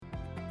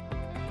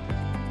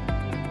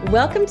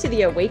Welcome to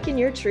the Awaken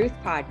Your Truth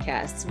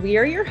podcast. We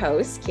are your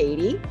hosts,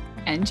 Katie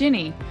and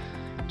Ginny.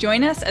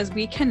 Join us as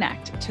we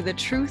connect to the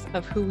truth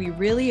of who we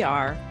really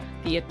are,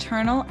 the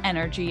eternal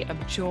energy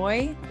of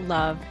joy,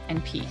 love,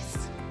 and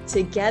peace.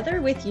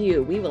 Together with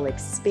you, we will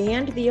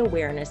expand the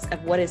awareness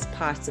of what is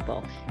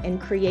possible and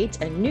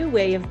create a new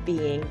way of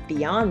being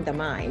beyond the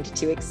mind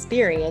to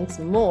experience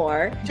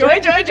more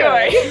joy.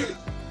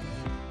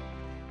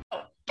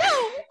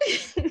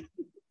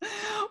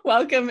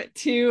 Welcome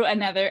to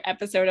another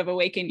episode of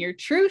Awaken Your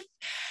Truth.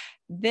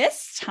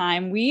 This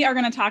time we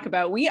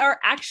are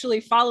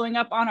actually following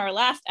up on our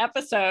last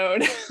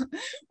episode.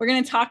 We're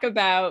going to talk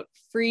about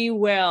free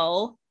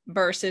will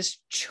versus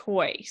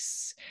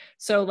choice.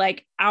 So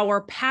like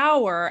our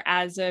power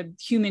as a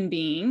human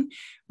being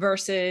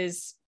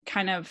versus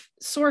kind of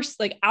source,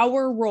 like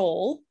our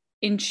role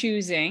in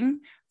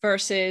choosing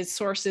versus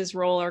source's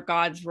role or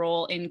God's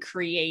role in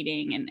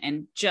creating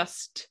and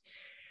just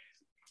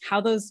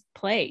how those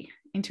play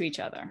into each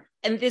other.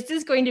 And this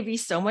is going to be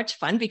so much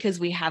fun because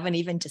we haven't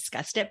even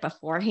discussed it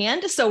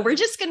beforehand. So we're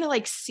just going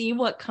to see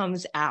what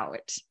comes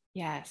out.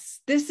 Yes.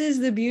 This is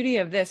the beauty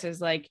of this,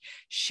 is like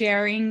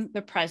sharing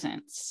the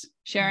presence,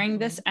 sharing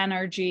this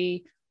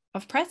energy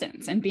of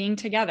presence and being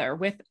together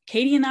with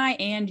Katie and I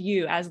and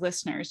you as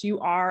listeners. You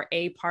are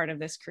a part of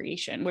this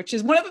creation, which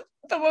is one of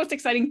the most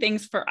exciting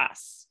things for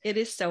us. It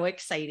is so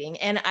exciting.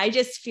 And I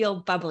just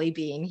feel bubbly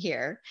being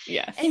here.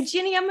 Yes. And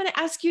Ginny, I'm going to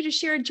ask you to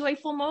share a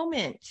joyful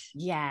moment.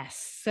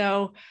 Yes.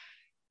 So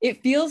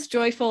it feels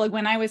joyful. Like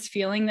when I was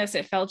feeling this,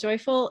 it felt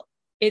joyful.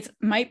 It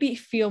might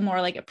feel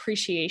more like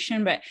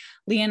appreciation, but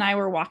Lee and I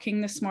were walking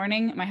this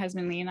morning, my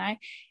husband, Lee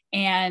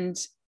and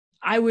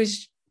I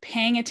was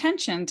paying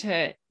attention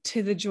to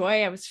the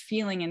joy I was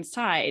feeling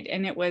inside.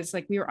 And it was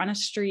like, we were on a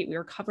street, we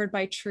were covered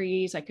by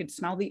trees. I could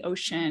smell the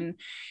ocean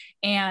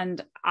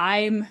and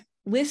I'm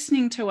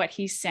listening to what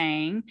he's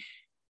saying.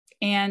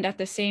 And at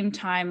the same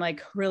time,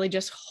 like really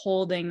just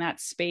holding that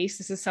space.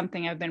 This is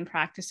something I've been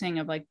practicing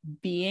of like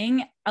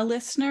being a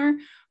listener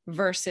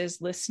versus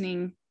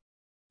listening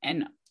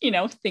and,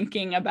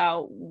 thinking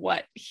about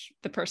what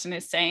the person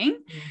is saying.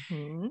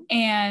 Mm-hmm.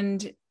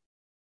 And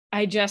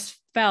I just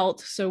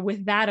felt, so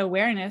with that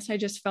awareness, I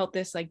just felt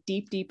this like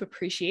deep, deep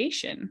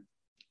appreciation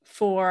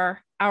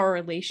for our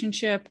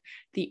relationship,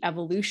 the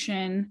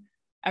evolution,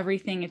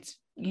 everything it's,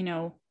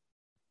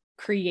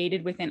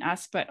 created within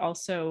us, but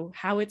also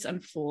how it's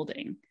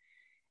unfolding.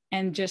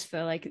 And just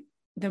the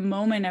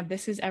moment of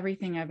this is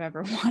everything I've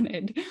ever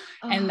wanted.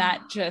 And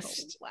that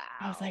just, wow.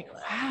 I was like,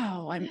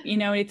 wow,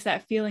 it's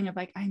that feeling of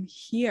like, I'm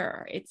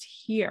here. It's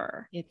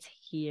here. It's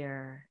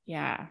here.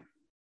 Yeah.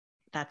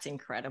 That's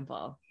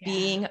incredible. Yeah.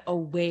 Being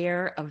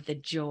aware of the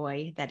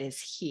joy that is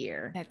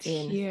here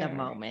the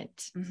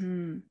moment.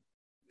 Mm-hmm.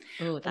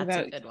 Oh, that's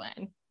a good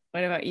one.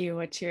 What about you?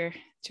 What's your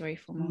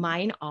joyful moment?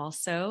 Mine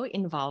also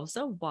involves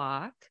a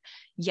walk.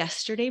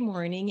 Yesterday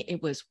morning,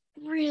 it was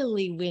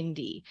really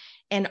windy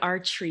and our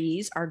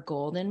trees are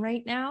golden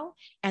right now.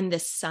 And the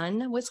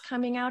sun was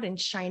coming out and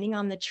shining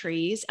on the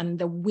trees and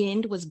the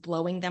wind was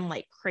blowing them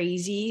like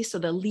crazy. So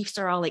the leaves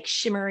are all like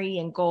shimmery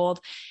and gold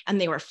and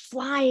they were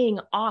flying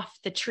off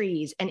the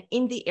trees and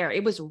in the air.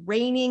 It was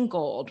raining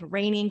gold.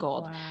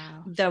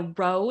 Wow.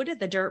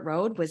 The dirt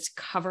road was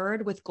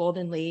covered with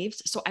golden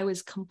leaves. So I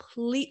was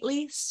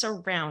completely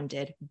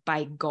surrounded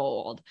by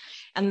gold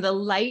and the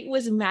light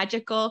was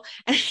magical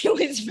and I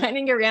was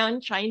running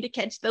around trying to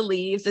catch the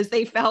leaves as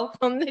they fell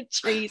from the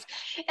trees.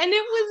 And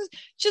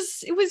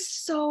it was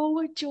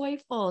so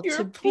joyful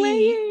to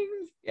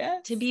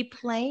be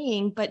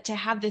playing, but to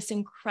have this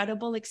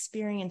incredible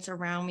experience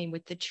around me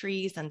with the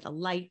trees and the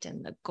light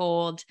and the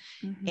gold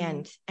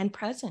and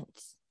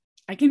presence.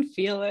 I can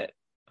feel it.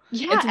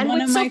 Yeah. It's and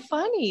what's so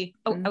funny.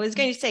 I was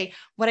going to say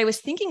what I was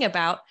thinking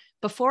about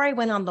before I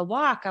went on the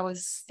walk. I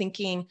was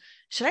thinking,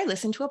 should I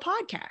listen to a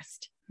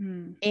podcast?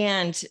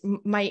 And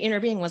my inner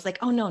being was like,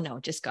 oh, no,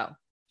 just go.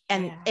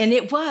 And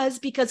it was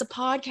because a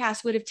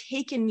podcast would have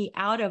taken me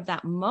out of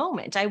that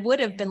moment. I would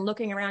have been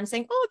looking around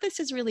saying, oh, this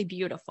is really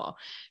beautiful.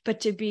 But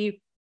to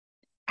be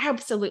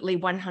absolutely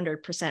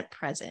 100%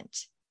 present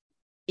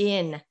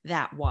in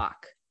that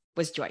walk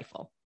was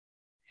joyful.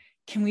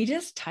 Can we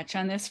just touch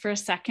on this for a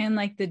second?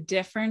 Like the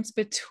difference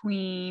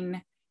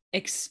between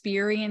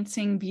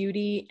experiencing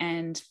beauty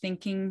and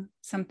thinking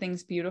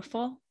something's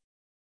beautiful?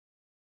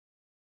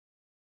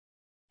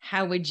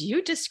 How would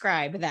you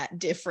describe that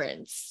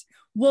difference?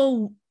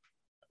 Well,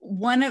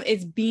 one of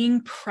is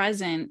being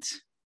present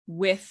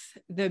with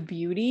the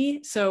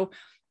beauty. So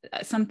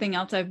something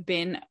else I've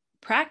been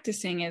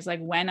practicing is like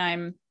when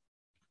I'm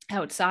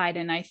outside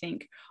and I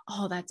think,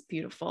 oh, that's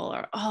beautiful,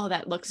 or oh,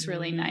 that looks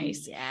really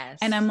nice. Yes.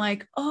 And I'm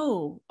like,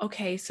 oh,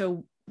 okay.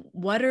 So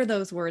what are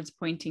those words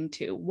pointing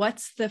to?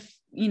 What's the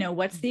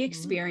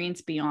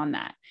experience beyond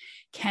that?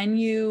 Can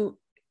you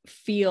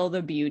feel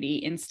the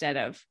beauty instead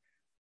of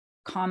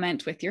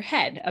comment with your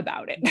head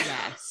about it?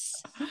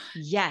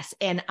 Yes.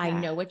 And I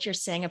know what you're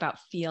saying about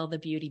feel the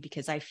beauty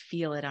because I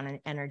feel it on an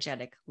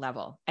energetic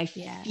level. I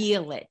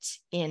feel it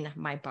in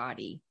my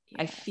body.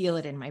 I feel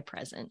it in my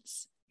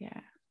presence. Yeah.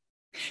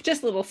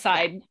 Just a little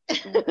side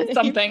Yeah.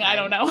 something. I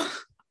don't know.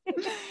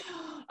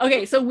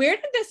 Okay. So where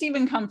did this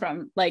even come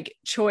from? Like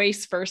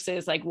choice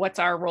versus like, what's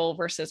our role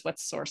versus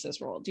what's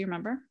source's role? Do you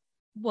remember?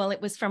 Well,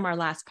 it was from our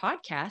last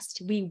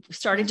podcast. We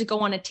started to go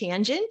on a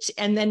tangent,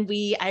 and then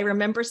I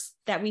remember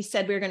that we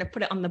said we were going to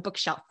put it on the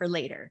bookshelf for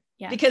later,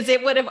 because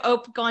it would have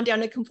gone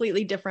down a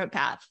completely different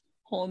path.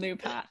 Whole new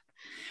path.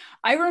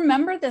 I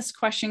remember this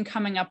question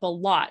coming up a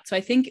lot. So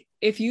I think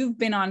if you've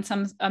been on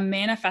a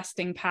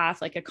manifesting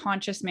path, like a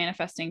conscious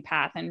manifesting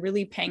path, and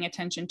really paying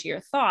attention to your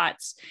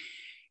thoughts,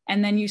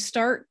 and then you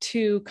start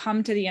to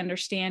come to the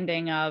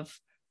understanding of,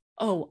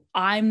 oh,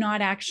 I'm not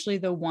actually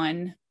the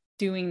one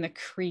doing the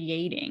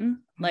creating.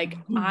 Like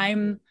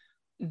I'm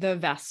the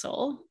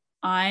vessel,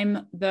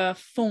 I'm the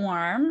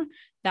form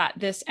that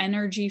this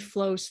energy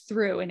flows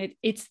through. And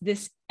it's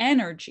this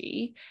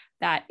energy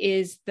that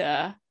is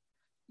the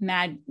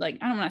like,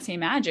 I don't want to say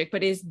magic,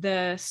 but is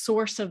the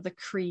source of the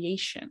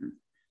creation.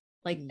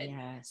 Like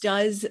yes.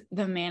 Does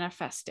the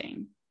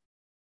manifesting,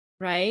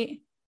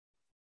 right?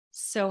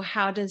 So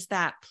how does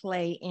that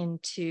play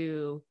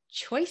into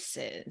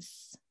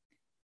choices?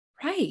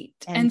 Right.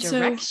 And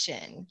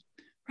direction.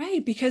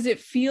 Right. Because it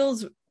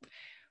feels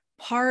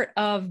part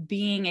of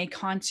being a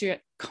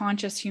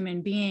conscious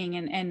human being.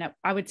 And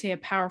I would say a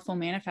powerful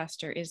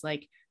manifestor is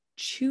like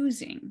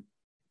choosing.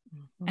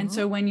 Mm-hmm. And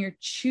so when you're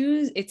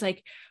it's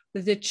like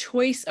the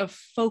choice of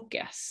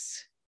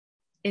focus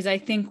is, I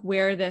think,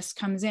 where this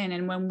comes in.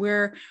 And when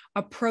we're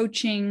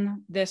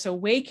approaching this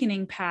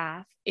awakening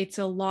path, it's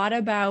a lot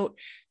about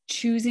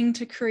choosing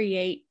to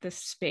create the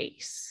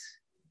space.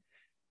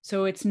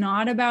 So it's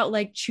not about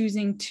like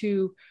choosing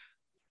to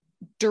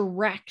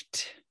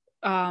direct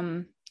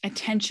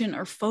attention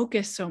or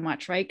focus so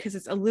much, right? Because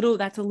that's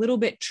a little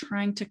bit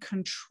trying to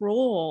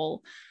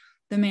control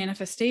the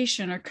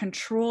manifestation or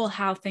control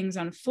how things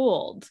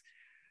unfold.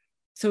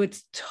 So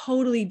it's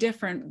totally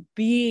different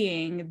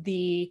being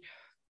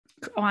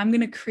I'm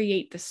going to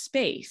create the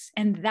space,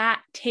 and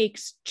that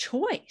takes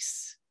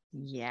choice.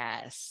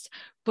 Yes.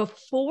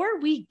 Before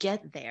we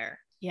get there,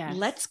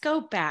 let's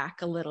go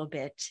back a little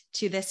bit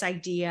to this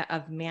idea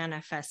of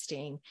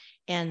manifesting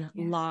and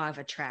law of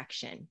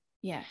attraction.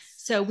 Yes.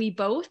 So we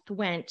both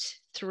went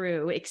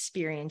through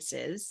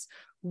experiences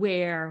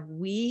where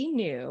we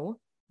knew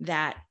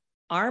that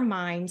our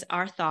minds,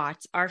 our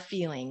thoughts, our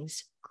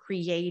feelings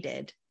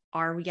created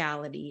our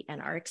reality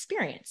and our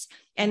experience.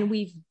 And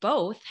we've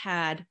both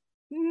had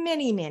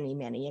many, many,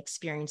 many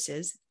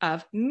experiences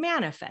of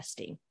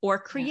manifesting or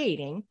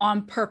creating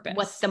on purpose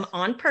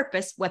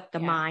what the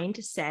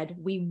mind said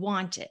we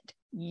wanted.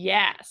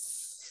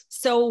 Yes.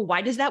 So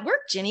why does that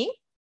work, Ginny?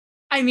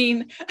 I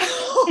mean,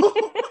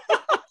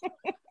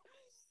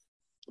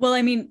 well,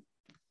 I mean,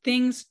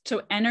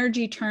 so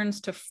energy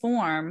turns to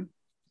form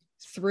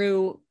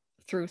through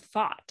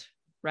thought,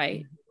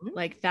 right? Mm-hmm.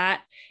 Like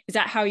that, is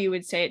that how you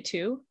would say it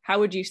too? How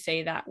would you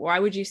say that? Why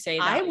would you say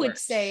that? I would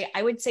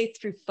say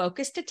through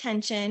focused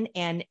attention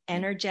and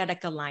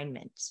energetic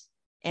alignment.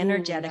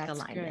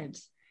 Good.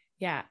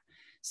 Yeah.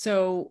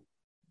 So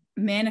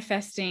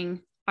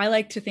manifesting, I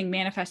like to think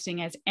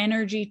manifesting as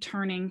energy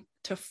turning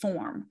to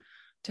form,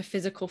 to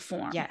physical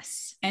form.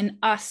 Yes. And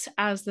us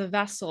as the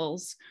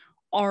vessels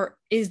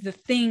is the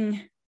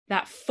thing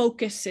that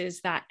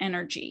focuses that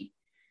energy.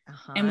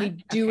 And we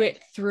do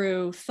it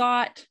through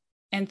thought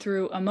and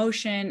through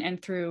emotion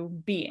and through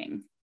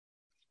being.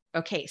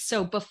 Okay.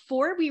 So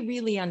before we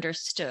really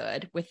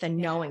understood with the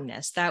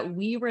knowingness that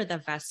we were the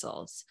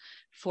vessels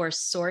for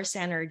source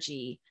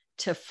energy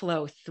to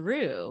flow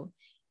through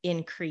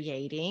in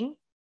creating,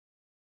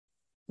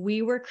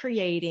 we were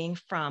creating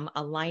from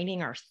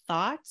aligning our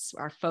thoughts,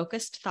 our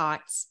focused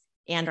thoughts,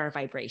 and our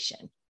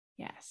vibration.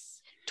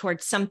 Yes.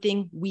 Towards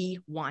something we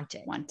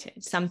wanted.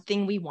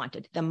 Something we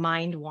wanted. The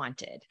mind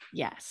wanted.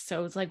 Yes.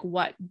 So it's like,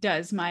 what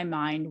does my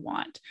mind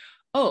want?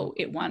 Oh,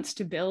 it wants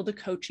to build a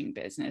coaching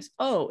business.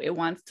 Oh, it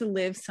wants to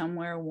live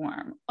somewhere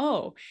warm.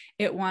 Oh,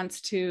 it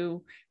wants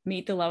to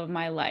meet the love of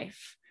my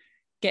life,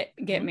 get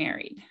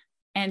married.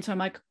 And so I'm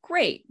like,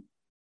 great.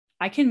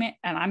 I can,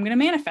 and I'm going to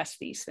manifest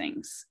these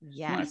things.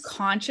 Yes. I'm going to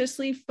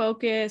consciously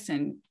focus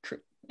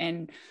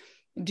and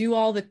do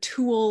all the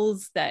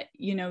tools that,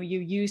 you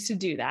use to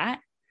do that.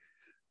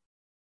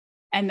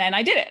 And then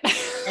I did it.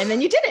 And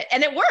then you did it,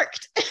 and it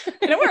worked.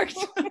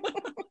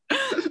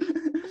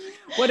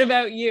 What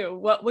about you?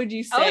 What would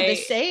you say?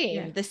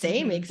 Oh, the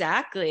same. Mm-hmm.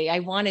 Exactly. I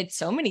wanted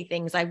so many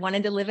things. I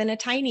wanted to live in a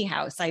tiny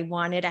house. I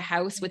wanted a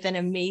house with an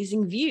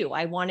amazing view.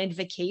 I wanted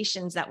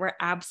vacations that were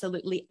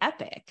absolutely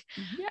epic.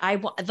 Yeah.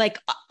 I like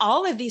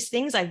all of these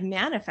things I've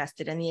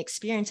manifested, and the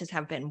experiences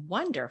have been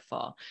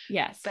wonderful.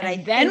 Yes.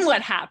 But then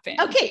what happened?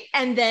 Okay.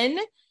 And then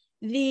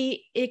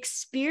the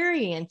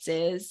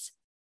experiences,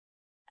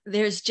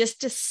 there's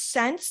just a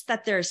sense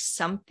that there's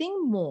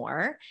something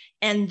more.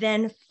 And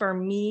then for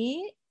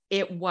me,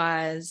 it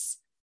was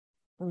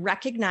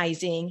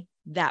recognizing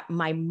that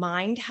my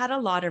mind had a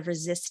lot of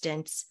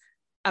resistance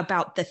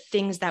about the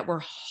things that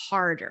were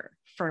harder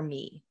for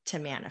me to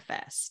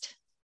manifest.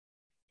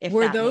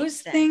 Did those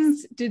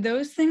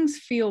things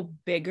feel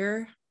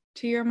bigger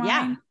to your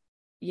mind?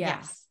 Yeah.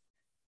 Yes.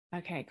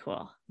 Okay,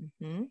 cool.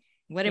 Mm-hmm.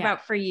 What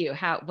about for you?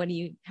 How do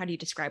you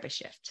describe a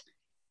shift?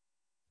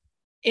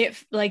 It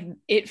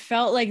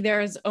felt like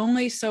there was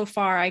only so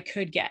far I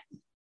could get.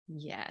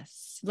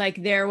 Yes.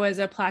 Like there was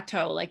a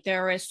plateau, like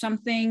there was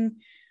something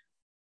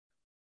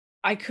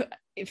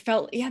it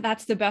felt,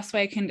 that's the best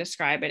way I can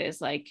describe it,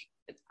 is like,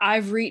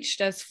 I've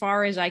reached as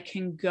far as I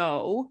can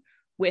go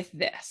with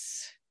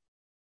this,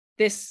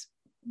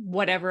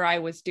 whatever I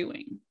was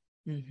doing.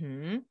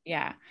 Mm-hmm.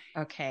 Yeah.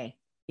 Okay.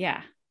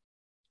 Yeah.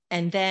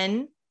 And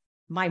then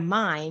my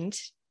mind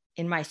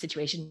in my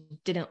situation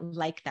didn't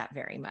like that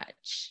very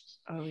much.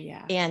 Oh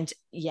yeah. And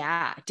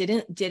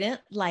didn't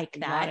like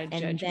that.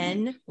 And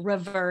then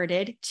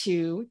reverted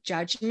to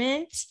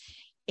judgment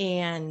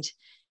and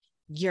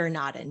you're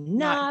not enough.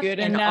 Not good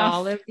and enough.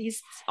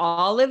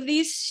 all of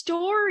these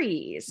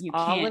stories, You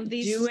all can't of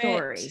these do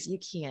stories, it. you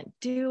can't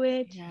do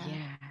it. Yeah.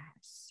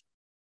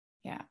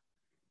 Yes.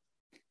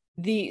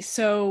 Yeah.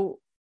 So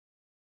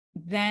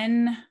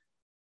then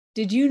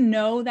did you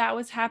know that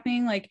was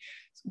happening? Like,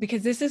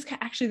 because this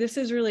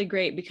is really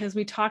great, because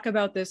we talk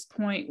about this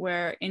point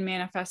where in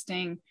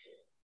manifesting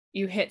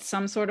you hit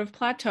some sort of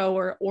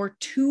plateau or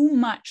too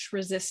much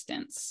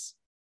resistance.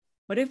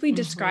 What if we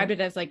described it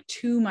as like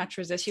too much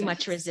resistance? Too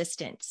much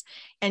resistance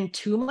and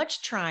too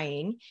much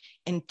trying,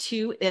 and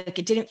it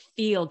didn't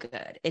feel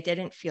good. It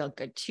didn't feel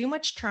good. Too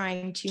much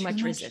trying, too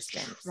much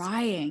resistance.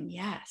 Trying,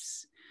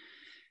 yes.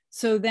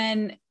 So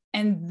then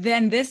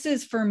this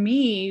is for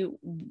me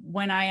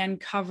when I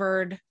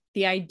uncovered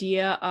the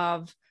idea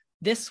of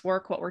this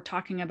work, what we're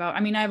talking about.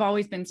 I mean, I've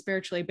always been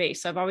spiritually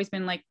based. So I've always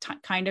been like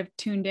kind of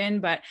tuned in,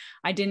 but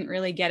I didn't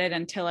really get it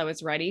until I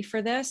was ready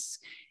for this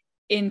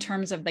in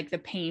terms of like the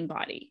pain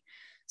body.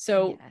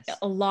 So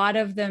a lot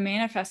of the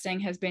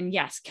manifesting has been,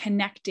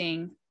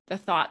 connecting the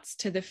thoughts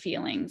to the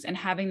feelings and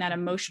having that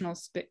emotional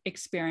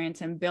experience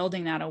and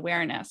building that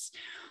awareness.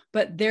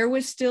 But there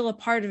was still a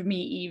part of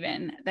me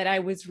even that I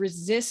was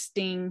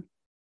resisting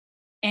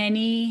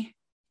anything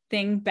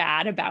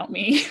bad about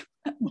me,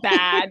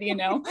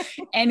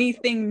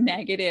 anything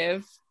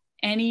negative,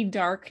 any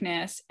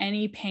darkness,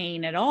 any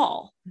pain at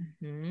all.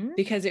 Mm-hmm.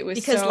 Because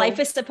life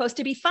is supposed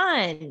to be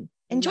fun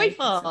and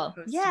joyful.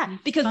 Yeah,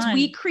 because fun.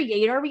 we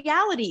create our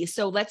reality.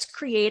 So let's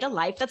create a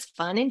life that's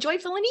fun and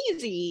joyful and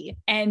easy.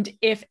 And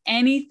if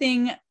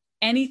anything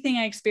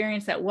I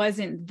experienced that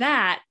wasn't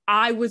that,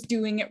 I was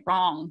doing it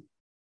wrong.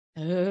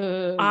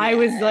 I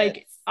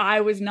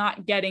was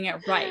not getting it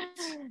right.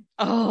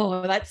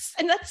 Oh, that's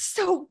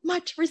so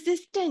much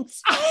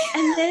resistance.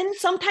 And then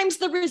sometimes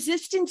the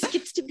resistance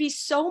gets to be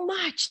so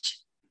much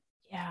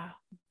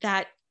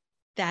that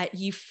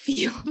you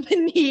feel the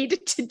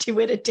need to do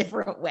it a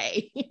different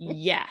way.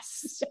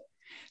 Yes.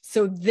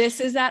 So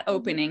this is that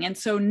opening. And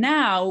so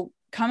now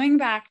coming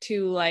back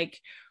to like,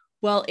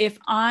 well, if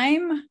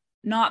I'm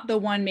not the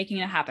one making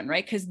it happen,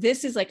 right? Because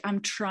this is like,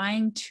 I'm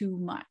trying too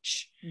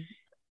much.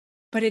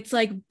 But it's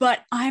like, but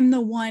I'm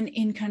the one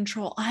in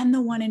control. I'm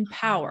the one in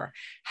power.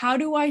 How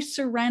do I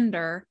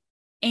surrender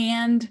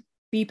and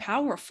be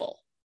powerful?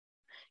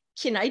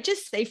 Can I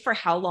just say for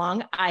how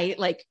long I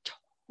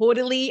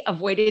totally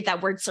avoided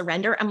that word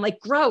surrender? I'm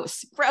like,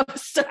 gross,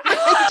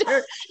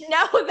 surrender.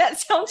 No, that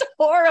sounds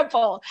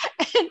horrible.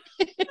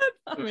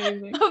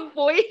 Amazing.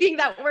 Avoiding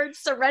that word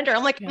surrender.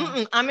 I'm like,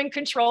 I'm in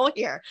control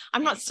here.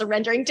 I'm not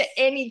surrendering to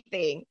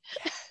anything.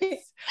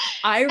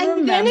 I remember.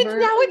 And then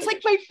it's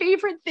like my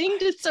favorite thing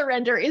to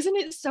surrender. Isn't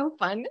it so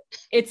fun?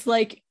 It's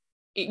like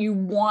you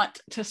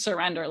want to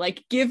surrender.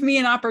 Like, give me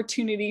an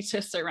opportunity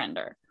to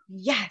surrender.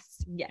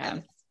 Yes. Yeah.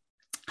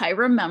 I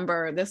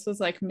remember this was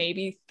like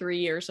maybe 3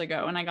 years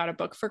ago, and I got a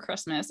book for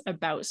Christmas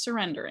about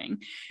surrendering,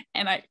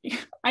 and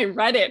I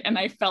read it and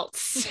I felt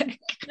sick.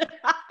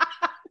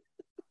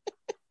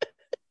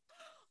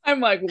 I'm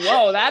like,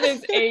 whoa, that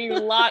is a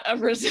lot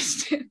of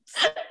resistance.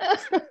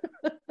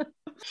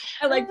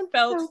 I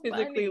felt so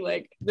physically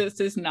like,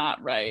 this is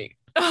not right.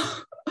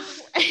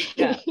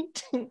 Yeah.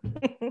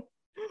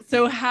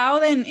 So how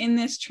then in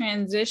this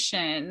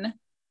transition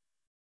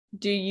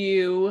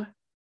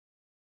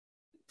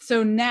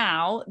so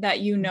now that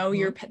you know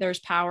there's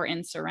power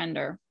in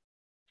surrender,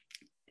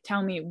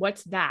 tell me,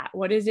 what's that?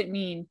 What does it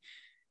mean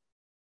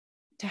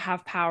to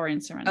have power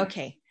in surrender?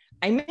 Okay.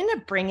 I'm going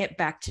to bring it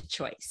back to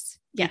choice.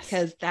 Yes.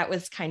 Because that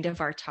was kind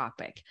of our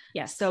topic.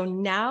 Yes. So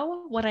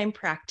now what I'm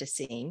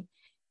practicing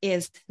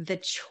is the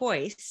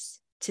choice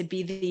to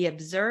be the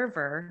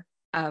observer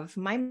of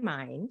my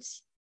mind,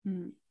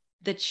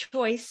 the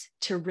choice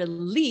to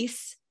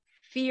release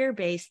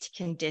fear-based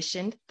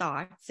conditioned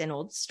thoughts and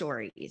old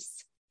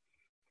stories.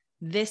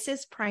 This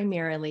is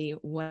primarily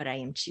what I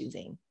am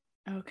choosing.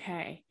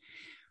 Okay.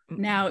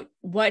 Now,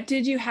 what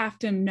did you have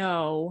to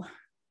know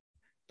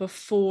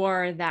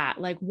before that?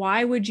 Like,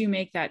 why would you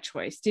make that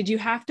choice? Did you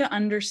have to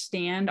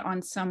understand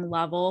on some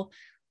level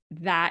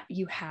that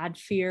you had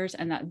fears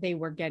and that they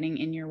were getting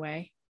in your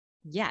way?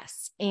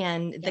 Yes.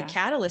 And the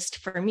catalyst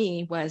for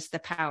me was The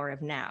Power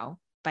of Now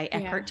by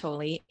Eckhart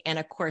Tolle and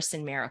A Course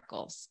in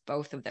Miracles,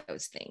 both of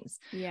those things.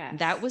 Yeah.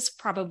 That was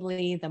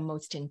probably the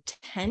most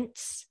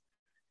intense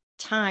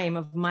time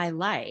of my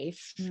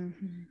life,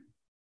 Mm-hmm.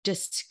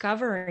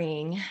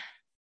 discovering,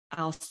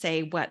 I'll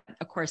say, what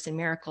A Course in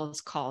Miracles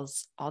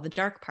calls all the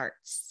dark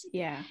parts.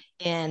 Yeah.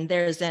 And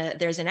there's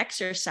an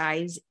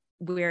exercise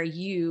where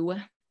you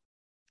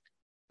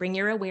bring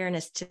your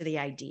awareness to the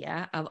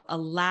idea of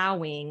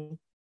allowing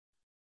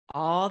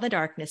all the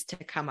darkness to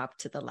come up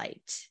to the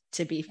light,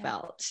 to be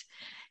felt.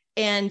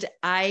 And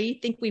I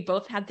think we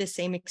both had the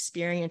same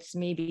experience.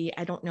 Maybe,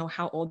 I don't know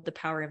how old The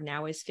Power of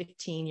Now is,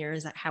 15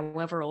 years,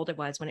 however old it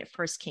was when it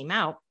first came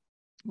out.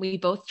 We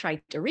both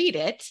tried to read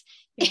it.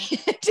 Yeah.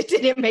 It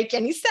didn't make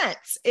any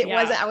sense. It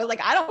wasn't, I was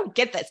like, I don't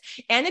get this.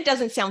 And it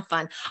doesn't sound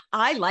fun.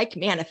 I like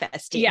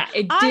manifesting. Yeah.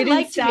 It I didn't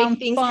like to sound make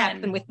things fun.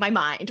 happen with my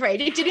mind, right?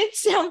 It didn't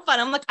sound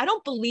fun. I'm like, I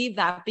don't believe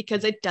that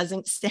because it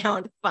doesn't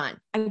sound fun.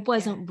 I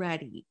wasn't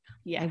ready.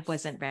 Yes. I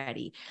wasn't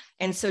ready.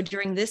 And so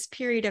during this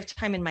period of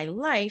time in my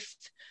life,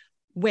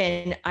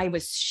 when I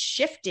was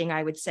shifting,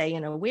 I would say,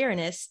 in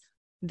awareness,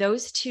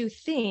 those two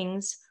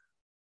things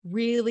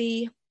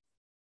really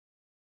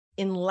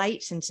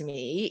enlightened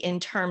me in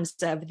terms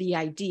of the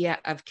idea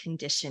of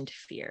conditioned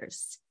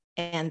fears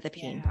and the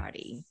pain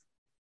body.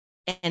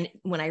 And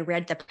when I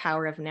read The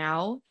Power of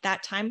Now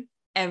that time,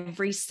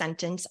 every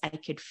sentence, I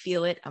could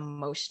feel it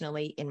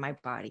emotionally in my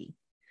body.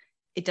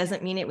 It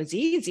doesn't mean it was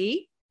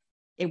easy.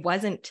 It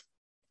wasn't,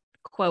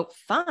 quote,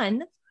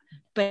 fun,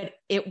 but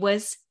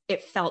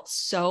it felt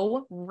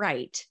so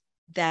right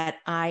that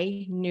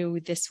I knew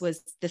this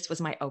was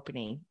my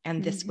opening,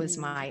 and this was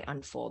my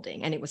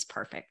unfolding, and it was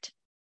perfect.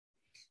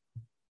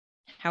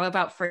 How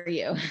about for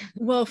you?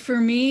 Well, for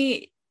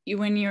me,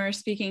 when you were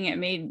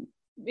speaking,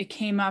 it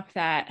came up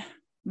that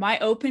my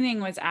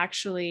opening was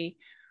actually,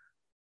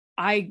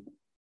 I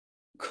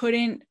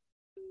couldn't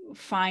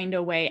find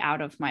a way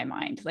out of my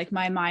mind. Like,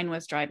 my mind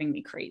was driving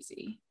me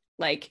crazy.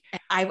 Like,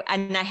 I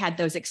had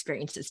those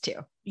experiences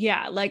too.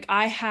 Yeah. Like,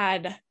 I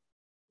had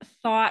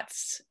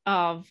thoughts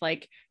of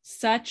like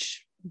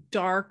such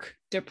dark,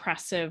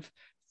 depressive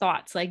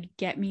thoughts, like,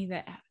 get me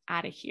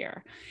out of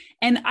here.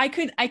 And I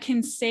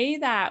can say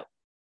that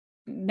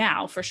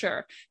now for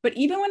sure. But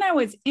even when I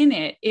was in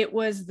it, it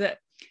was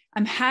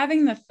I'm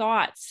having the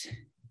thoughts,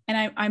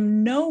 and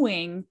I'm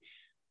knowing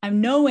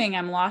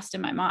I'm lost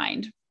in my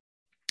mind,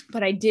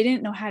 but I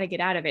didn't know how to get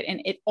out of it.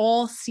 And it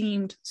all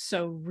seemed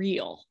so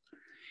real.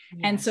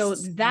 Yes. And so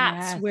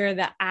that's where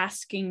the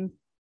asking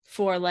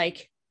for,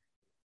 like,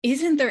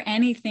 isn't there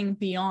anything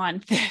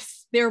beyond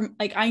this?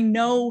 Like, I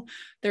know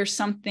there's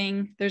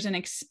an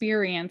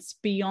experience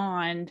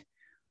beyond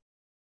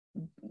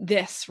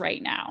this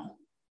right now,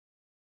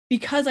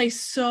 because I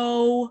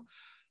so,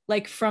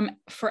 like, from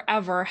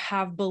forever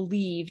have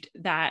believed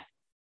that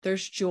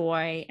there's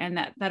joy, and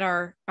that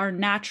our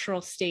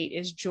natural state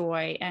is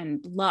joy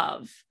and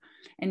love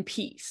and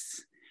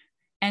peace.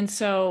 And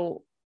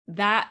so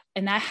that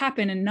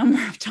happened a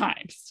number of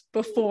times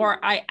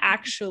before I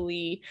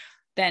actually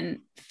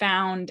then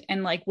found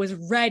and, like, was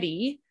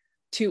ready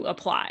to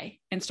apply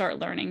and start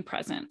learning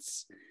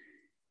presence.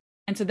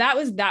 And so that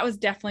was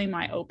definitely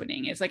my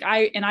opening. It's like,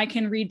 I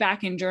can read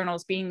back in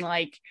journals being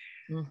like,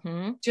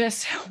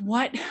 just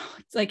what,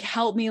 like,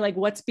 help me, like,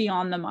 what's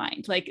beyond the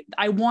mind? Like,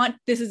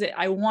 this is it.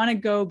 I want to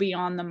go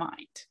beyond the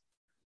mind.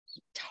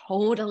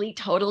 Totally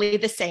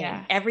the same.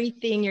 Yeah.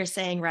 Everything you're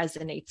saying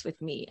resonates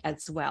with me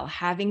as well.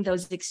 Having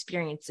those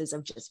experiences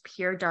of just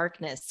pure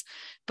darkness,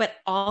 but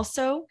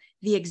also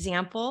the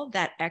example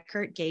that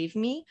Eckhart gave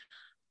me,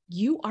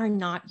 you are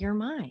not your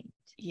mind.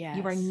 Yes.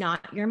 You are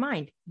not your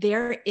mind.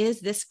 There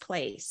is this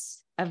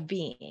place of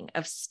being,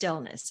 of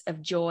stillness,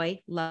 of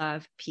joy,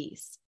 love,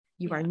 peace.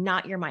 You are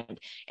not your mind.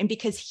 And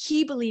because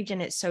he believed in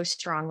it so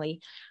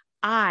strongly,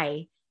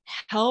 I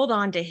held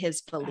on to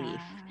his belief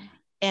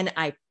and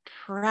I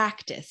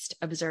practiced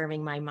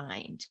observing my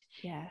mind.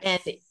 Yes.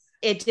 And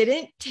it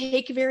didn't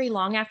take very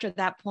long after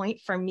that point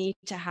for me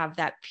to have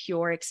that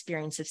pure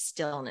experience of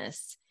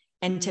stillness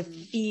and to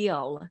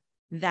feel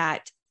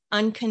that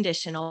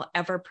unconditional,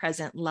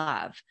 ever-present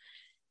love.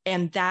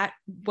 And that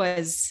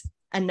was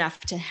enough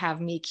to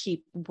have me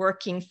keep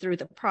working through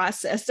the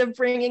process of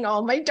bringing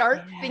all my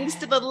dark things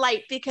to the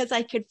light, because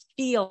I could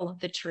feel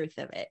the truth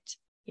of it.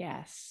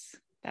 Yes.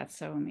 That's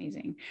so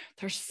amazing.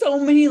 There's so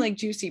many, like,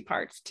 juicy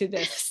parts to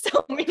this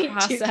so many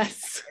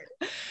process.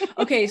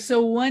 Okay.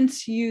 So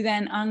once you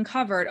then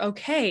uncovered,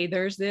 okay,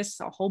 there's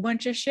a whole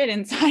bunch of shit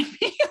inside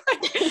me,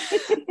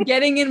 like,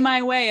 getting in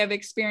my way of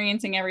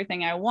experiencing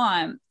everything I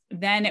want.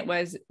 Then it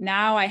was,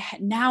 now I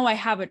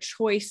have a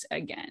choice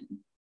again.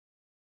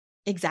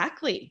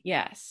 Exactly.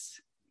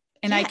 Yes.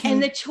 And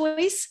and the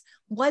choice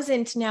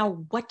wasn't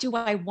now, what do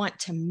I want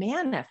to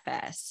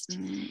manifest?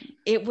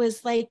 It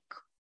was like,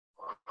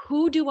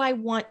 who do I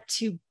want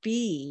to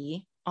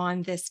be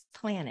on this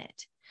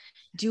planet?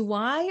 Do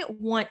I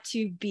want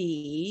to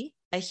be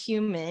a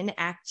human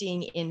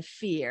acting in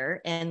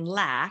fear and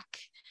lack?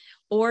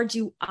 Or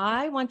do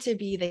I want to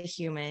be the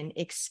human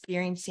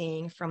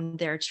experiencing from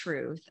their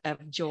truth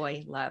of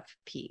joy, love,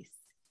 peace?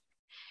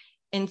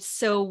 And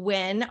so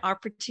when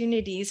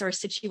opportunities or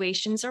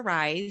situations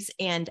arise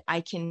and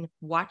I can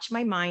watch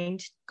my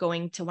mind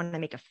going to want to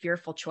make a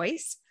fearful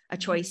choice, a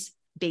choice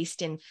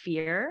based in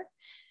fear,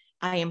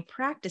 I am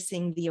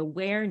practicing the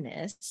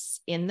awareness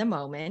in the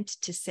moment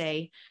to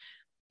say,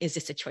 is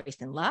this a choice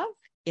in love?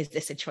 Is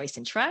this a choice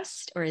in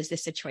trust? Or is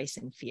this a choice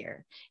in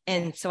fear?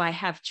 And so I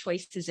have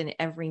choices in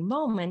every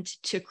moment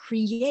to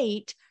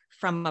create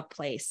from a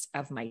place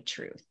of my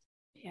truth.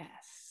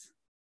 Yes.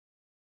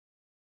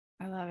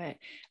 I love it.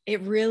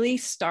 It really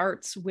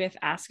starts with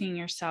asking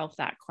yourself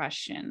that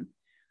question,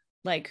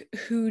 like,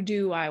 who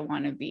do I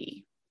want to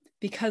be?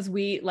 Because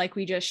we, like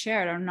we just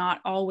shared, are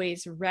not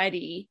always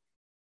ready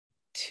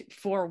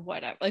for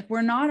whatever, like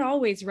we're not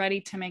always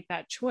ready to make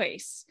that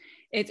choice.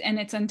 It's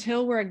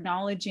until we're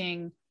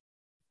acknowledging,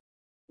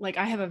 like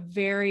I have a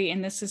very,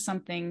 and this is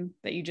something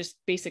that you just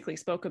basically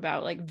spoke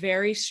about, like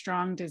very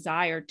strong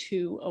desire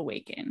to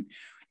awaken.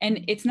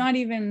 And it's not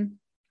even,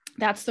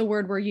 that's the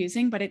word we're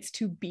using, but it's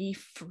to be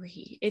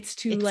free. It's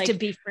to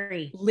be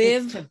free,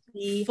 live to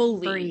be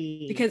fully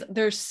free. Because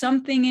there's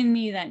something in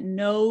me that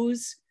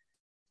knows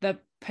the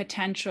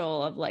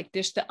potential of like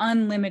just the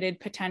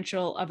unlimited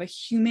potential of a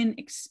human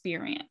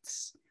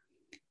experience.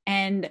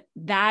 And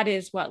that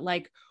is what,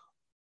 like,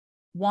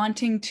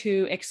 wanting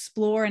to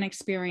explore and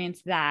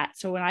experience that.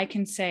 So when I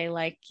can say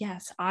like,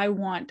 yes,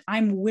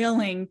 I'm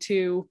willing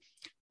to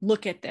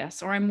look at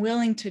this, or I'm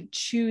willing to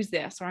choose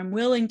this, or I'm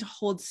willing to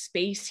hold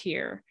space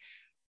here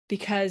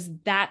because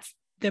that's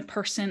the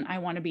person I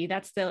want to be.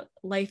 That's the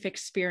life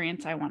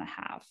experience I want to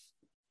have.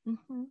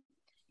 Mm-hmm.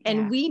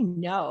 And we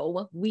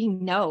know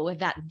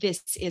that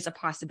this is a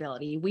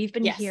possibility. We've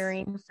been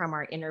hearing from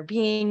our inner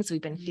beings. We've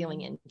been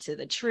feeling into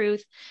the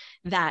truth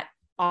that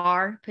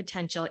our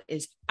potential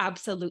is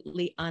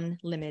absolutely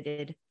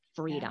unlimited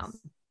freedom.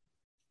 Yes.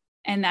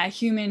 And that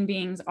human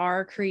beings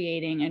are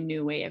creating a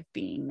new way of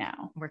being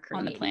now. We're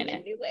creating on the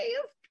planet. A new way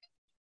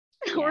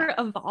of, we're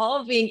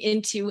evolving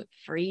into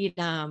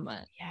freedom.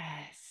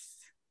 Yes.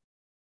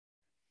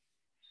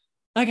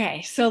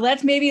 Okay, so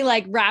let's maybe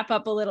like wrap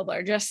up a little bit,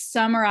 or just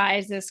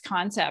summarize this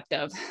concept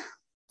of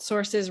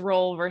source's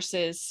role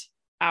versus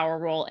our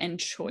role and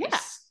choice. Yeah.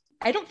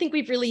 I don't think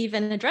we've really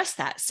even addressed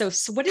that. So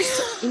what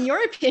is, in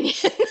your opinion,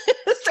 so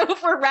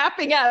if we're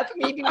wrapping up,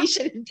 maybe we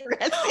should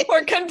address it.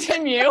 Or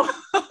continue.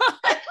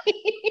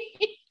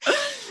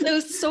 So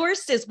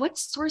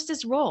what's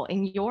source's role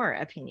in your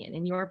opinion,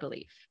 in your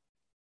belief?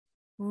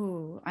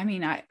 Ooh, I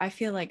mean, I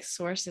feel like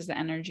source is the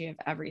energy of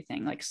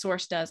everything. Like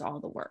source does all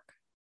the work.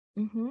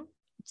 Mm-hmm.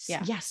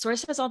 Yeah.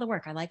 Source does all the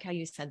work. I like how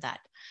you said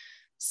that.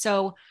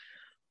 So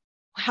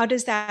how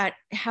does that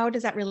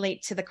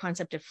relate to the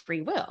concept of free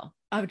will?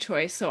 Of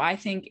choice. So I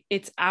think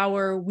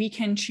we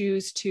can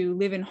choose to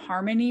live in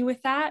harmony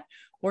with that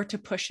or to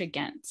push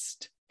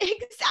against.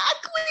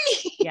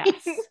 Exactly.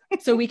 Yes.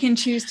 So we can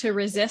choose to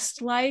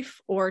resist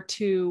life or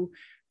to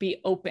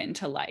be open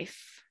to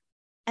life.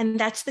 And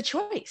that's the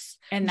choice.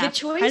 And the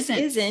choice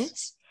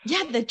isn't,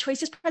 the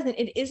choice is present.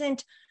 It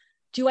isn't,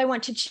 do I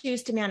want to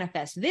choose to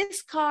manifest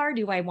this car?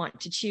 Do I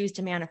want to choose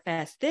to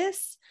manifest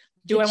this?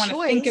 Do I want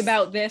to think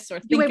about this or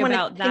think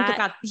about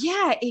that?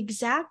 Yeah,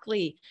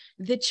 exactly.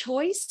 The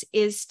choice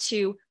is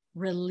to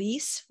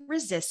release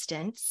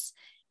resistance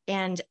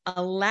and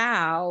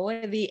allow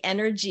the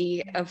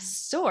energy of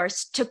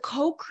source to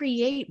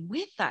co-create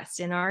with us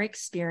in our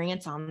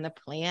experience on the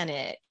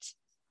planet.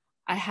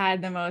 I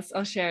had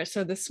I'll share.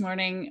 So this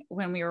morning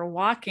when we were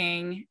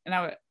walking,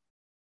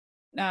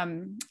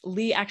 and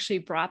Lee actually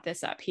brought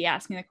this up. He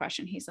asked me the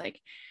question. He's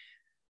like,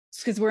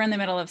 because we're in the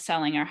middle of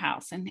selling our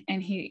house, and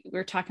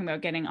we're talking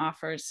about getting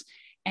offers.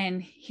 And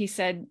he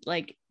said,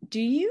 like, do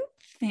you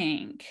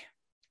think,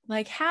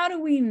 like, how do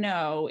we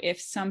know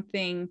if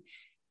something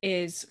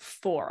is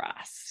for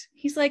us?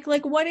 He's like,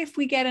 what if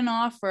we get an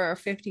offer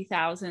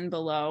 50,000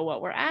 below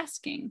what we're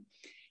asking?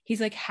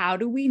 He's like, how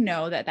do we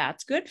know that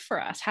that's good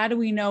for us? How do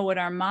we know what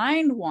our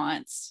mind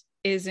wants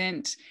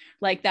isn't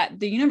like that?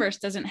 The universe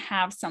doesn't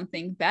have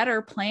something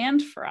better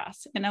planned for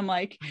us. And I'm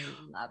like,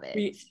 I love it.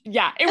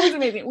 It was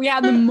amazing. We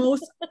had the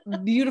most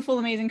beautiful,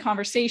 amazing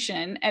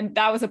conversation. And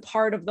that was a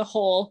part of the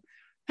whole,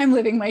 I'm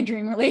living my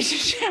dream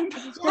relationship.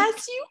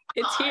 Yes,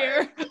 it's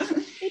here.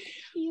 It's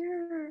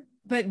here.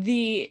 But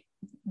the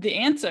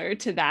answer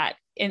to that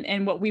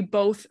and what we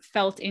both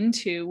felt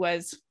into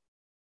was,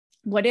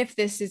 what if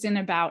this isn't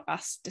about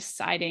us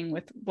deciding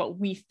with what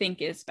we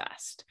think is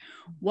best?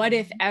 What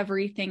if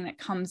everything that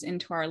comes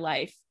into our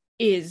life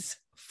is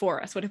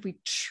for us? What if we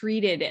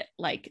treated it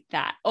like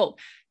that? Oh,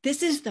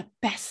 this is the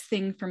best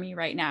thing for me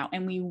right now.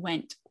 And we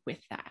went with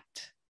that.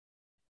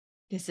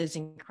 This is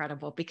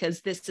incredible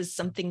because this is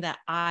something that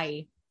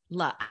I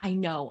love. I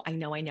know.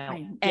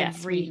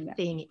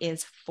 Everything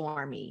is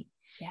for me.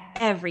 Yes.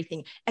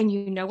 Everything. And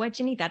you know what,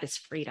 Jenny? That is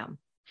freedom.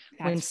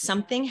 When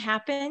something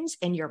happens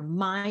and your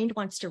mind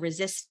wants to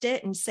resist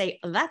it and say,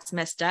 oh, that's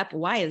messed up.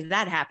 Why is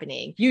that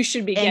happening? You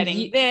should be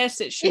getting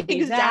this. It should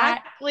be that.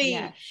 Exactly.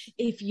 Yes.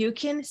 If you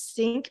can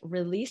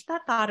release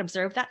that thought,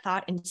 observe that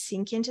thought, and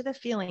sink into the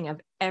feeling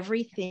of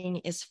everything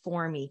is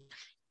for me,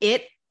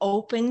 it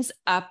opens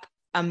up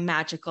a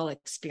magical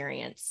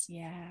experience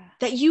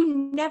that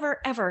you never,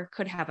 ever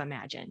could have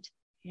imagined.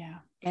 Yeah.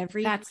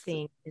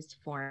 Everything is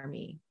for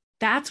me.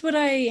 that's what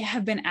I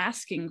have been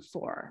asking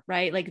for,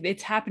 right? Like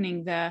it's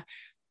happening the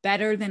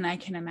better than I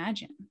can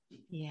imagine.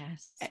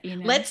 Yes. You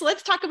know?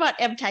 Let's talk about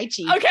Ebb Tai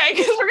Chi. Okay,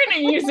 because we're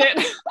going to use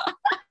it.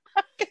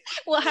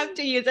 We'll have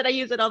to use it. I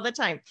use it all the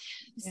time.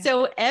 Yeah.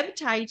 So Ebb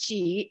Tai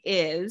Chi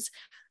is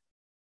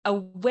a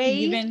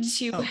way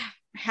to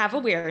have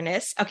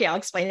awareness. Okay, I'll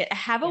explain it.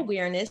 Have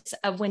awareness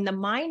of when the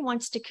mind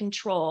wants to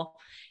control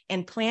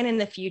and plan in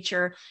the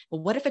future.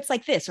 Well, what if it's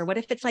like this? Or what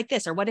if it's like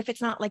this? Or what if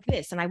it's not like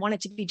this? And I want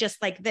it to be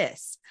just like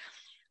this.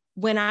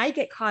 When I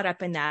get caught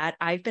up in that,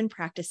 I've been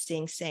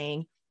practicing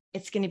saying,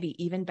 it's going to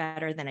be even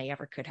better than I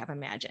ever could have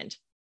imagined.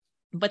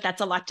 But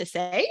that's a lot to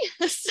say.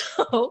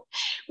 So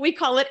we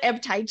call it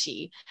Ebb Tai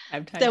Chi.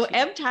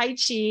 Ebb Tai Chi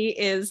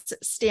is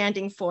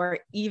standing for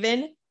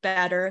even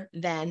better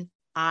than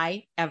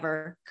I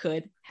ever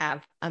could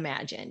have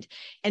imagined.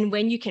 And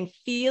when you can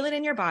feel it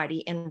in your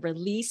body and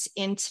release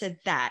into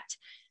that,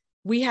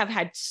 we have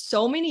had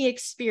so many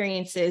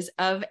experiences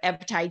of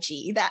Ebb Tai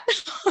Chi that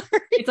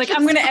it's like,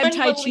 I'm going to Ebb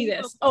Tai Chi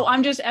this. Oh,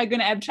 I'm just going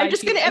to Ebb Tai Chi. I'm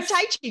just going to Ebb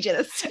Tai Chi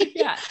this.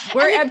 Yeah.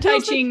 We're Ebb Tai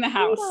Chi-ing the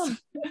house.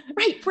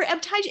 Right. For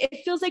Ebb Tai Chi,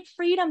 it feels like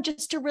freedom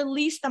just to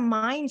release the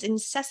mind's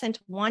incessant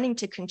wanting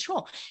to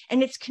control.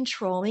 And it's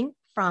controlling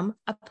from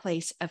a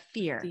place of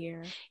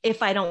fear.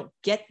 If I don't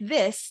get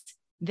this,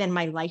 then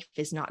my life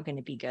is not going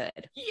to be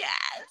good. Yes.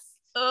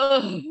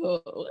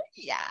 Oh,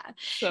 yeah.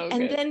 So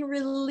and good. Then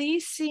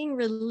releasing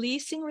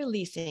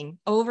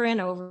over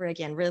and over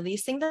again,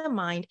 releasing the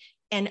mind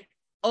and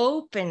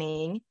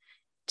opening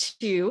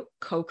to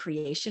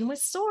co-creation with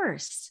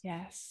source.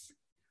 Yes.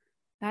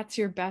 That's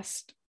your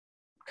best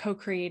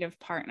co-creative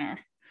partner.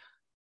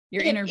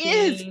 Your inner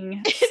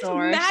being. It's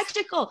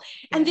magical.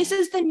 Yeah. And this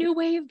is the new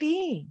way of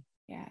being.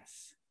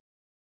 Yes.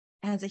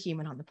 As a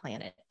human on the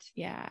planet.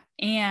 Yeah.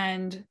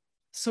 And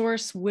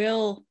source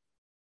will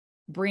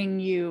bring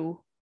you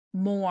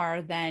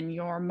more than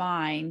your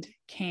mind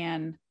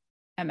can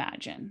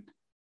imagine.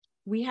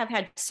 We have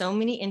had so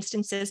many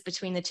instances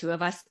between the two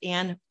of us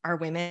and our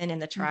women in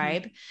the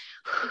tribe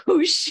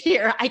who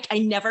share, I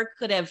never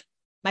could have,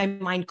 my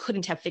mind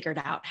couldn't have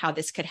figured out how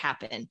this could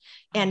happen.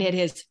 And it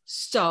is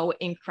so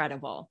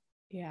incredible.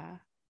 Yeah.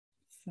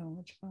 So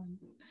much fun.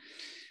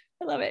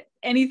 I love it.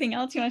 Anything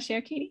else you want to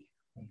share, Katie?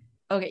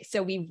 Okay.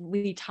 So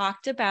we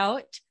talked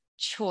about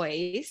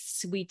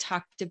choice. We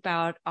talked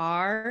about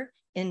our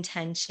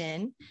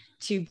intention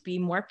to be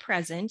more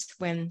present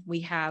when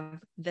we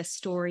have the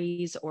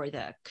stories or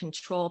the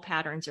control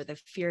patterns or the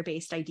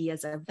fear-based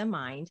ideas of the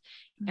mind,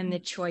 and the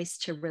choice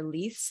to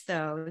release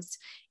those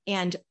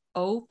and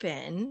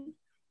open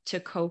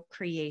to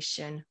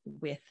co-creation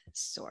with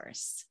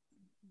source.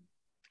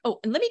 Oh,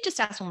 and let me just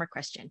ask one more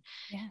question.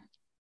 Yeah.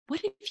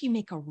 What if you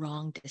make a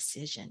wrong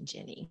decision,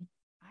 Ginny?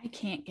 I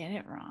can't get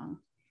it wrong.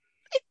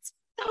 It's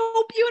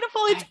so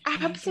beautiful. It's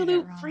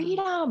absolute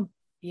freedom.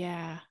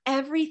 Yeah.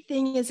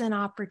 Everything is an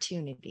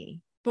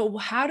opportunity. But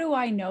how do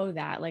I know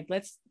that? Like,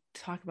 let's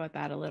talk about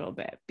that a little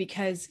bit,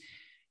 because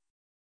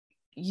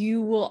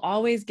you will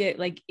always get,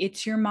 like,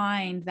 it's your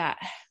mind that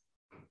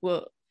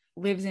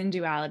lives in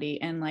duality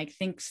and like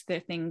thinks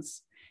that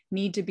things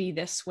need to be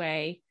this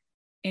way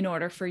in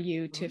order for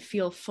you to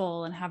feel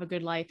full and have a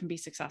good life and be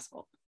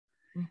successful.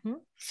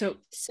 So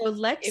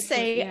let's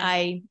say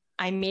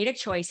I made a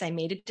choice, I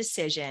made a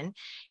decision,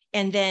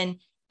 and then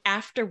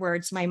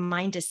afterwards, my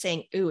mind is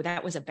saying, ooh,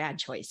 that was a bad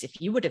choice.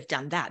 If you would have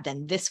done that,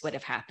 then this would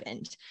have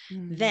happened.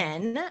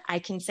 Then I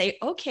can say,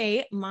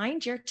 okay,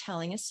 mind, you're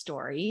telling a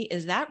story.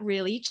 Is that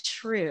really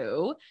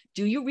true?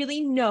 Do you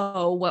really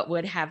know what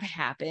would have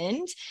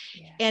happened?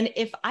 Yeah. And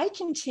if I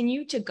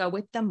continue to go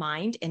with the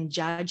mind and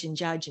judge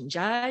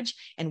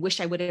and wish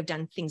I would have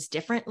done things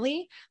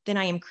differently, then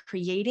I am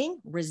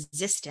creating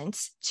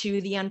resistance to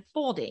the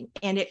unfolding,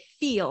 and it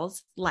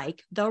feels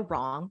like the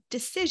wrong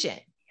decision.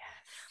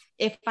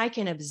 If I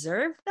can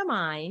observe the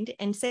mind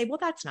and say, well,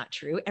 that's not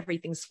true,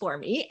 everything's for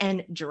me,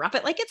 and drop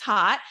it like it's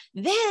hot,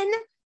 then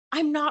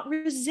I'm not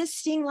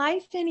resisting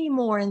life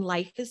anymore, and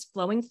life is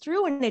flowing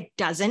through, and it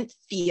doesn't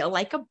feel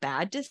like a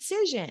bad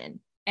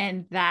decision.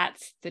 And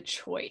that's the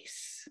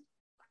choice.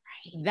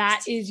 Right.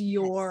 That is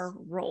your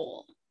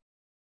role.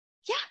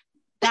 Yeah.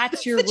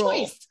 That's your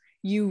role. Choice.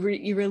 You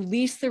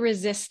release the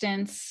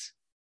resistance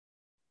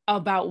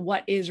about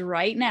what is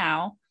right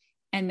now,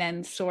 and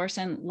then source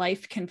and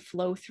life can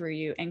flow through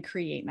you and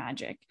create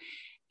magic.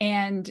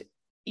 And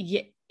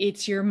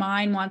it's your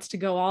mind wants to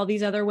go all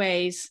these other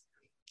ways,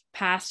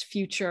 past,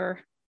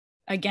 future,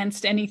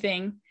 against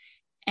anything.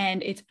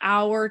 And it's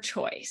our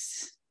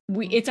choice.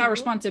 It's our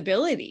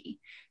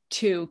responsibility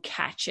to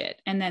catch it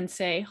and then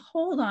say,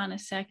 hold on a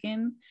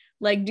second.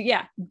 Like,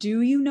 yeah, do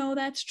you know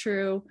that's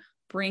true?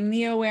 Bring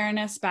the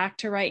awareness back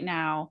to right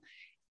now,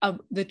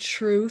 of the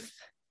truth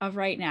of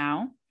right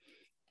now.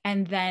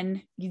 And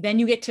then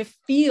you get to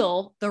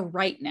feel the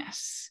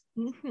rightness.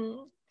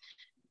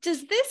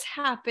 Does this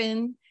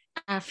happen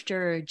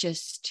after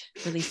just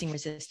releasing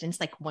resistance,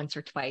 like once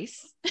or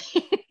twice?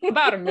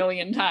 About 1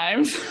 million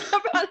times.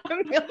 About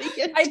 1 million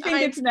times. I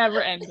think it's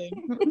never ending.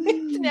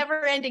 It's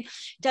never ending.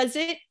 Does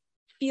it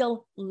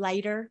feel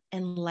lighter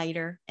and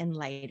lighter and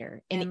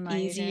lighter and lighter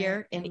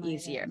easier and and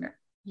easier. lighter.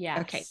 Yes.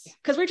 Okay.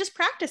 Because we're just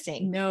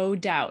practicing. No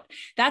doubt.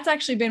 That's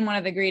actually been one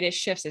of the greatest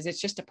shifts, is it's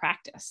just a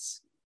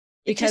practice.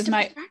 Because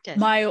my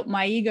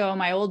ego,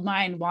 my old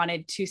mind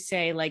wanted to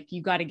say, like,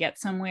 you got to get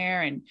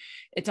somewhere and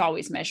it's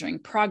always measuring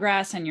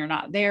progress and you're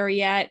not there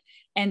yet.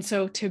 And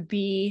so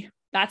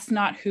that's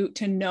not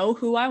to know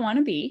who I want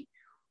to be.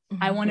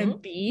 Mm-hmm. I want to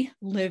be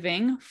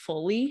living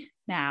fully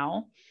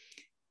now,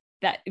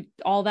 that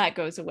all that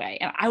goes away.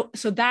 And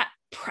so that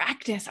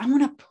practice, I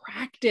want to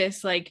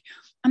practice, like,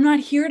 I'm not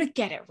here to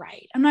get it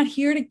right. I'm not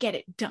here to get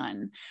it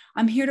done.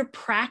 I'm here to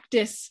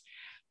practice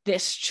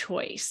this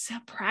choice,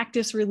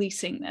 practice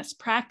releasing this,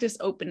 practice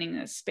opening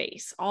this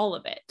space, all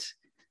of it.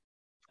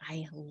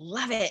 I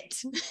love it.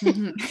 So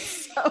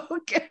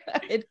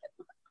good.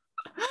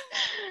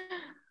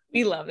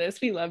 We love this.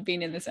 We love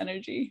being in this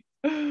energy.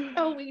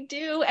 Oh, we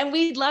do. And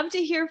we'd love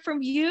to hear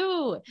from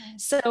you.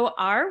 So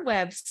our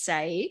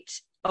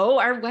website,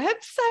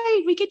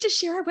 we get to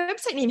share our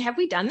website name. Have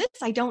we done this?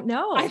 I don't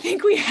know. I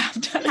think we have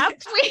done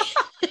it.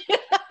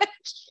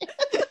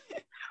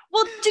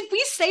 Well, did we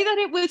say that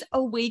it was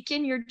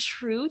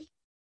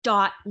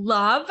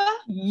awakenyourtruth.love?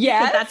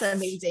 Yes. That's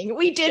amazing.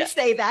 We did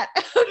say that.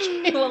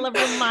 Okay. Well, a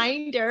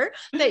reminder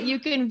that you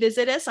can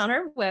visit us on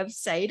our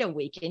website,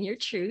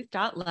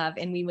 awakenyourtruth.love.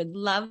 And we would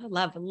love,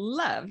 love,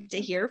 love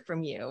to hear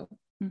from you.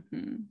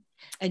 Mm-hmm.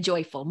 A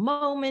joyful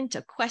moment,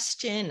 a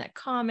question, a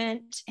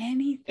comment,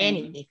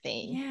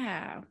 anything.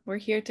 Yeah. We're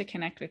here to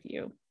connect with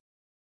you.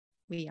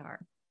 We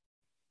are.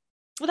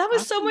 Well, that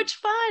was so much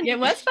fun. It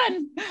was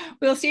fun.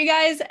 We'll see you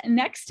guys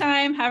next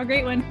time. Have a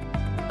great one.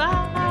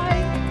 Bye.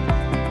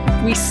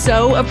 We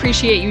so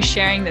appreciate you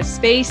sharing this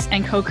space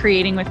and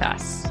co-creating with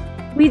us.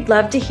 We'd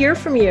love to hear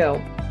from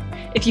you.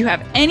 If you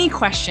have any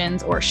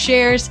questions or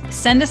shares,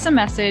 send us a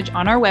message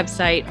on our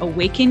website,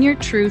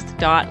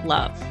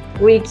 awakenyourtruth.love.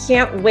 We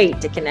can't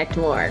wait to connect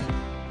more.